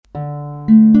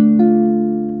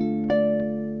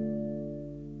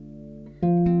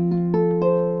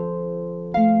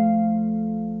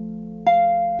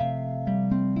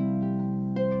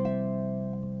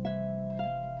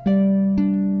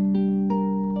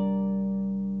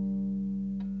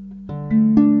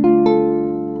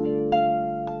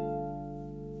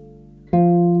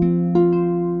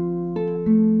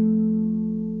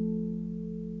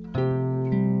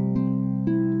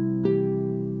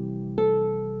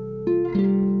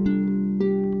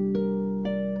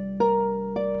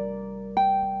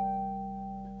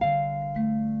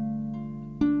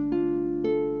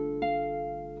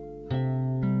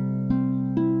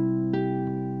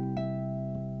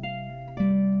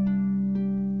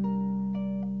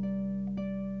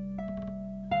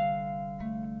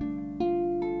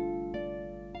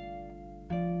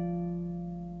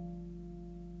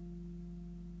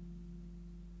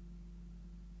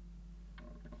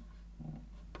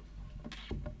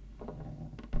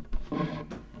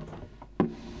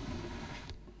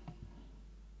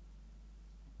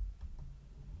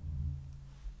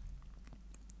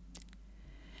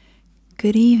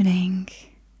Good evening.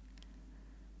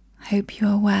 I hope you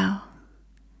are well.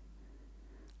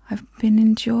 I've been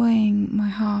enjoying my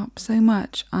harp so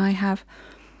much, I have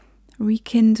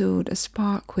rekindled a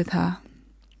spark with her.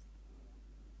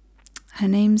 Her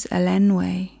name's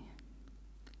Elenwe,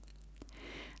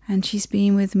 and she's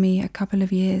been with me a couple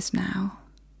of years now.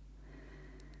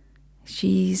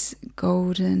 She's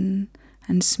golden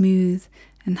and smooth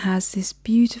and has this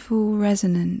beautiful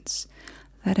resonance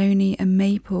that only a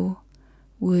maple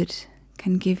wood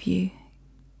can give you.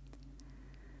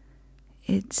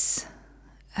 It's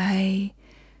a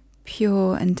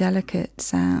pure and delicate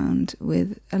sound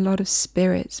with a lot of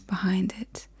spirit behind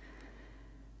it.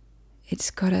 It's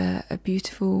got a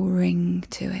beautiful ring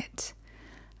to it,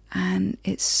 and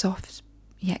it's soft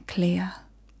yet clear.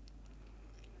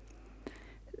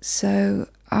 So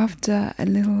after a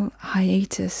little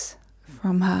hiatus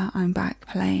from her, I'm back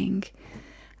playing,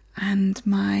 and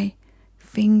my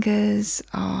fingers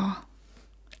are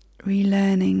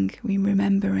relearning,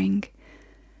 remembering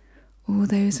all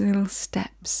those little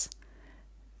steps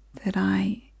that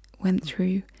I went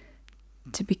through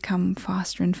to become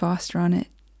faster and faster on it.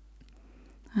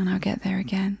 And I'll get there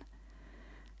again.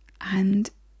 And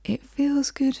it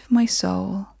feels good for my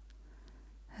soul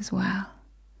as well.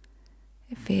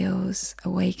 It feels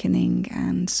awakening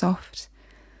and soft.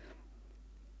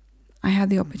 I had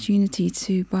the opportunity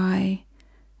to buy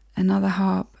another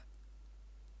harp,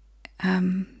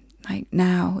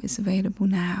 it's available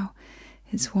now.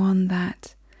 It's one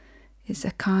that is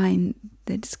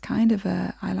that's kind of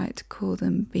I like to call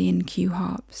them B&Q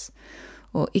harps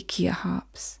or IKEA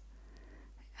harps.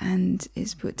 And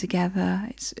it's put together,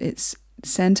 it's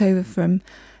sent over from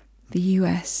the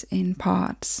US in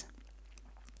parts.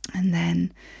 And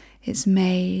then it's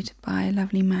made by a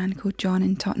lovely man called John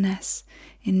in Totnes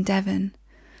in Devon.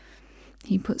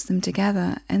 He puts them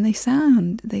together, and they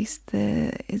sound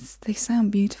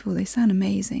beautiful. They sound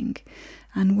amazing,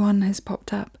 and one has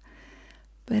popped up,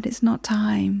 but it's not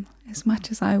time. As much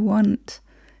as I want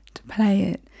to play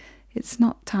it, it's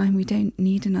not time. We don't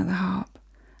need another harp.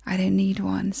 I don't need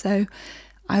one. So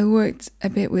I worked a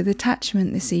bit with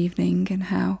attachment this evening, and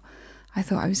how I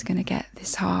thought I was going to get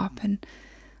this harp, and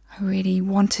I really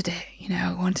wanted it.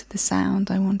 I wanted the sound.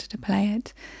 I wanted to play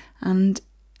it, and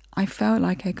I felt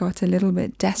like I got a little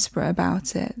bit desperate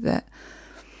about it, that,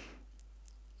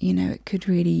 it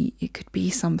could be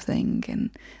something, and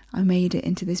I made it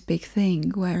into this big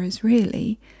thing, whereas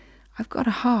really, I've got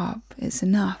a harp, it's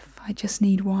enough. I just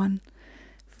need one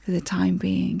for the time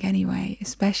being anyway,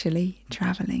 especially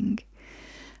travelling.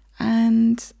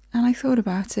 And I thought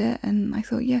about it, and I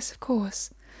thought, yes, of course,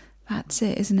 that's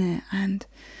it, isn't it? And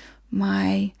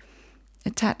my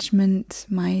attachment,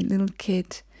 my little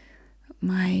kid,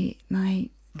 my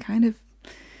kind of,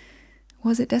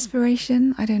 was it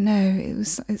desperation? I don't know.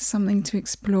 It's something to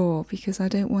explore, because I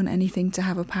don't want anything to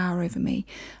have a power over me.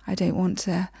 I don't want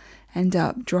to end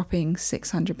up dropping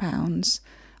 £600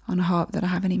 on a harp that I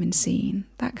haven't even seen,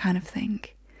 that kind of thing.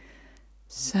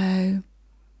 So,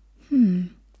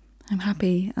 I'm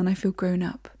happy, and I feel grown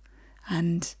up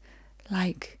and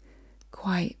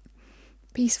quite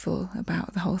peaceful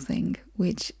about the whole thing,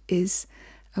 which is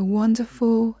a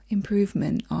wonderful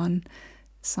improvement on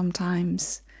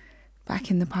sometimes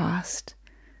back in the past,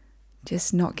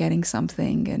 just not getting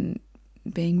something and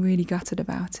being really gutted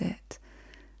about it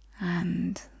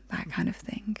and that kind of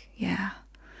thing. Yeah.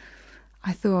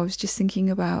 I thought I was just thinking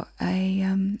about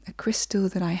a crystal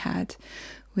that I had,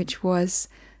 which was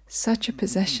such a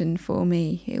possession for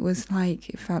me. It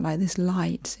felt like this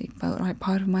light. It felt like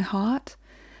part of my heart,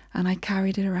 and I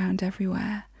carried it around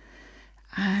everywhere.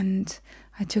 And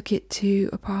I took it to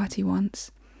a party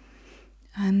once,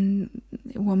 and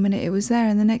 1 minute it was there,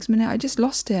 and the next minute I just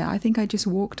lost it. I think I just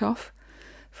walked off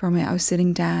from it. I was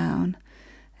sitting down,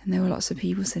 and there were lots of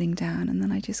people sitting down, and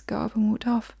then I just got up and walked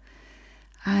off.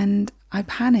 And I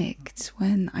panicked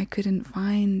when I couldn't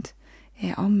find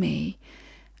it on me,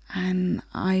 and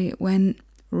I went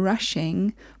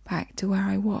rushing back to where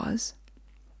I was.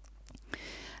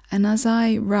 And as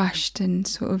I rushed and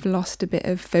sort of lost a bit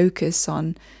of focus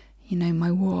on,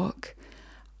 my walk,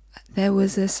 there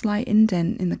was a slight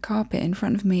indent in the carpet in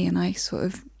front of me, and I sort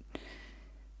of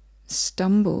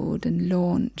stumbled and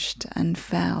launched and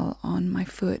fell on my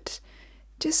foot,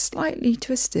 just slightly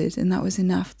twisted, and that was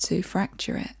enough to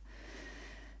fracture it.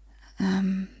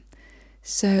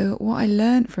 So what I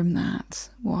learned from that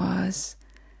was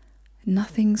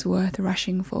nothing's worth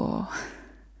rushing for.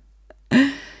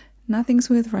 Nothing's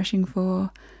worth rushing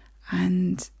for,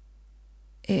 and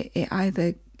it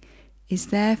either is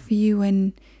there for you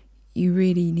when you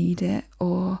really need it,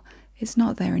 or it's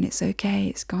not there and it's okay,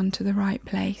 it's gone to the right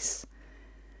place.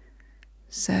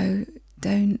 So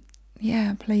don't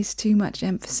place too much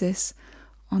emphasis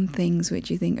on things which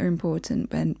you think are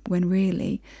important, but when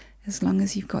really, as long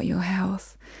as you've got your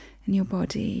health and your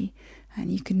body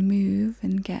and you can move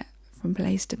and get from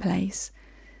place to place,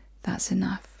 that's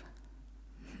enough.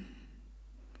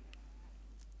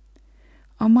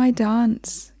 On my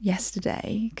dance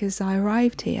yesterday, because I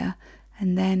arrived here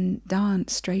and then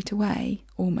danced straight away,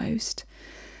 almost,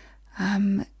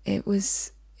 it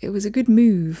was a good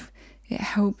move. It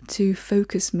helped to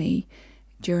focus me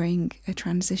during a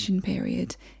transition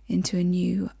period into a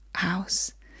new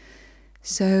house.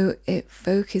 So it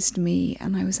focused me,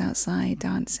 and I was outside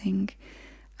dancing,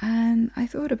 and I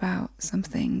thought about some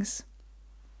things.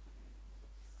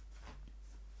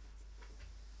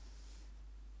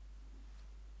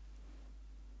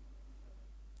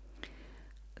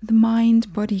 The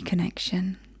mind-body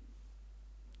connection.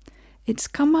 It's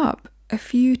come up a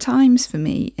few times for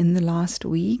me in the last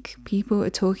week. People are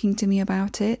talking to me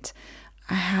about it.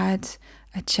 I had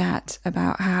a chat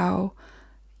about how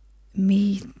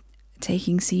me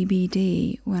taking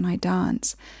CBD when I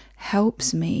dance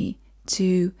helps me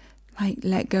to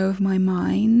let go of my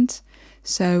mind.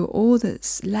 So all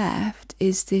that's left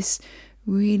is this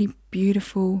really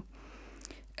beautiful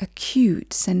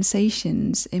acute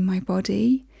sensations in my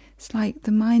body. It's like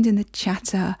the mind and the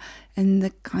chatter and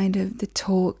the kind of the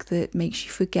talk that makes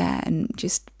you forget and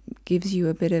just gives you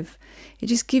a bit of, it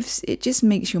just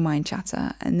makes your mind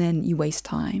chatter, and then you waste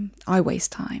time. I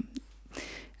waste time.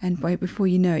 And before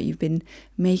you know it, you've been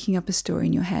making up a story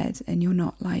in your head, and you're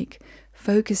not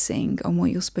focusing on what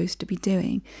you're supposed to be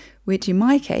doing, which in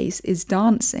my case is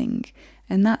dancing.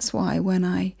 And that's why when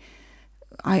I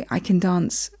can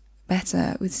dance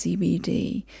better with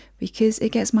CBD, because it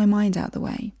gets my mind out the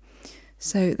way.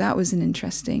 So that was an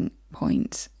interesting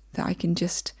point, that I can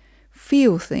just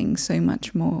feel things so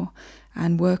much more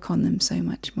and work on them so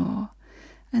much more.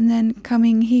 And then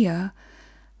coming here,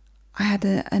 I had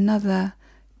another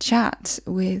chat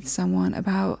with someone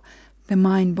about the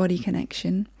mind-body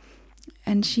connection,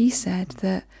 and she said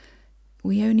that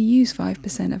we only use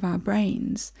 5% of our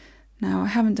brains. Now, I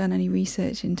haven't done any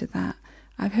research into that.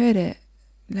 I've heard it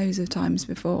loads of times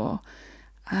before,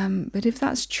 but if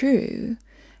that's true,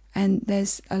 and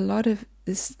there's a lot of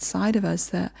this side of us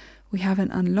that we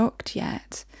haven't unlocked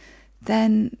yet,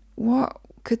 then what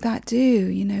could that do?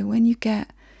 When you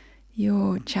get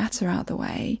your chatter out the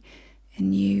way,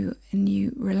 and you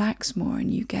relax more,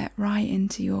 and you get right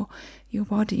into your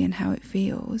body and how it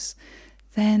feels,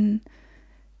 then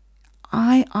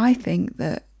I think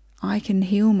that I can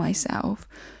heal myself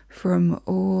from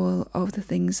all of the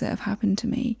things that have happened to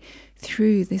me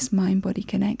through this mind-body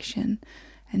connection,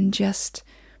 and just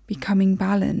becoming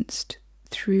balanced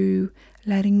through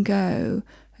letting go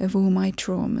of all my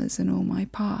traumas and all my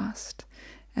past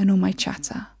and all my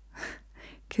chatter.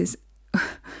 Because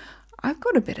I've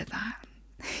got a bit of that.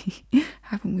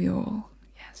 Haven't we all?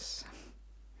 Yes.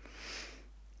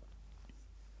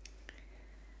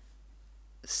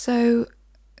 So,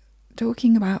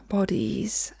 talking about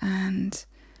bodies and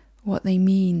what they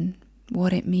mean,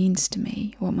 what it means to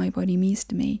me, what my body means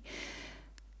to me,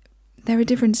 there are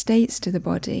different states to the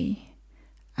body,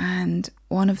 and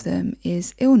one of them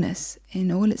is illness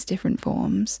in all its different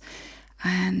forms.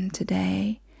 And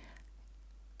today,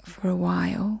 for a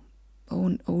while,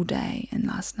 all day and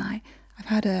last night, I've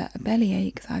had a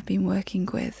bellyache that I've been working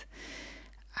with,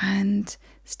 and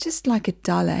it's just like a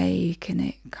dull ache, and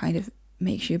it kind of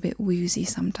makes you a bit woozy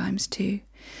sometimes too.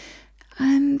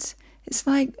 And it's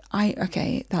like,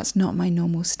 that's not my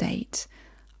normal state.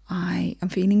 I am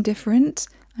feeling different.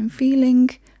 I'm feeling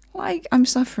like I'm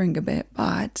suffering a bit,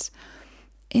 but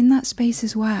in that space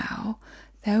as well,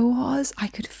 I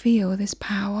could feel this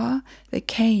power that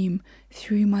came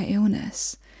through my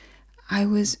illness. I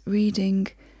was reading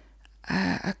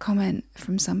a comment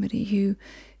from somebody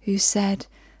who said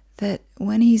that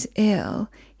when he's ill,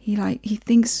 he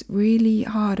thinks really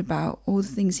hard about all the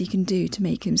things he can do to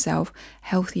make himself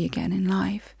healthy again in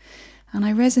life. And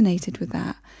I resonated with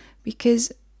that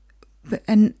because,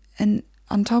 and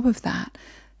on top of that,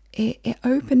 it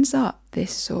opens up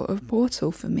this sort of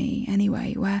portal for me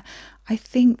anyway, where I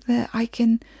think that I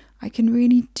can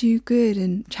really do good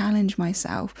and challenge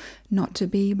myself not to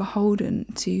be beholden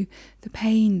to the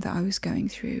pain that I was going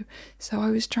through. So I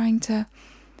was trying to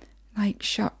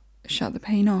shut the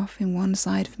pain off in one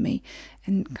side of me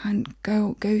and kind of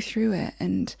go through it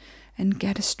and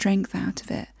get a strength out of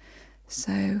it.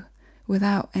 So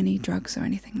without any drugs or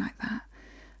anything like that.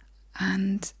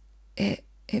 And it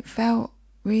felt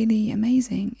really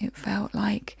amazing. It felt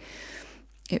like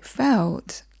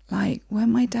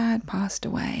when my dad passed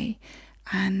away,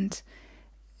 and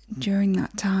during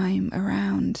that time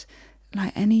around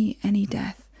like any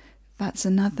death, that's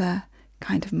another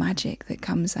kind of magic that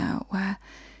comes out where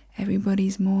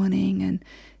everybody's mourning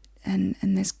and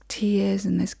there's tears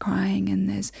and there's crying and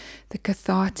there's the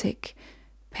cathartic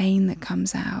pain that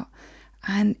comes out.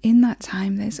 And in that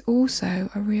time there's also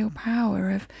a real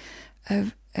power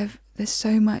of there's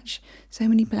so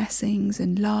many blessings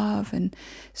and love and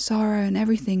sorrow and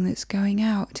everything that's going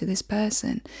out to this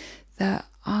person that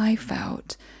I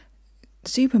felt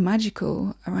super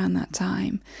magical around that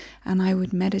time. And I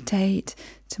would meditate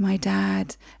to my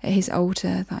dad at his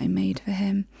altar that I made for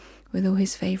him with all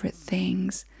his favourite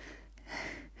things.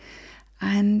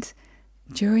 And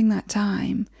during that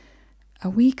time,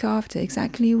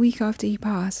 exactly a week after he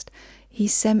passed, he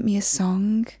sent me a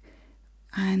song,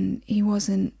 and he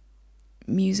wasn't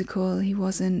musical, he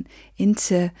wasn't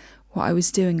into what I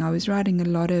was doing. I was writing a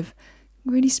lot of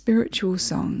really spiritual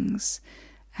songs,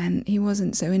 and he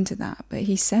wasn't so into that, but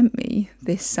he sent me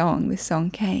this song. This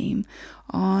song came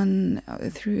on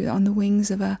the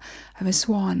wings of a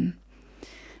swan,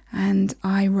 and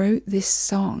I wrote this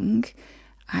song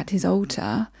at his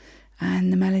altar,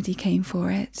 and the melody came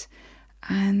for it,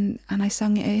 and I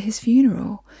sung it at his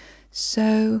funeral.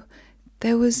 So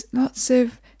there was lots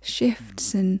of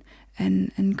shifts and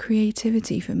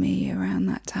creativity for me around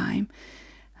that time,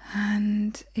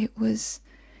 and it was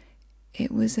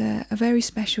a very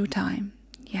special time,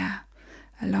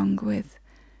 along with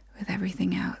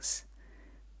everything else.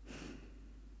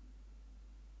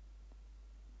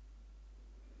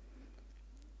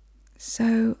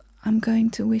 So I'm going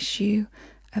to wish you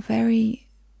a very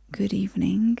good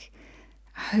evening.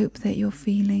 I hope that you're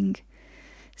feeling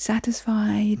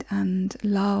satisfied and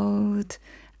lulled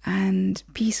and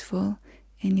peaceful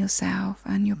in yourself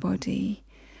and your body.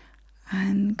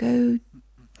 And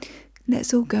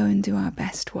let's all go and do our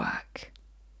best work.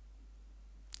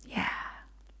 Yeah.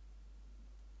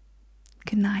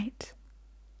 Good night.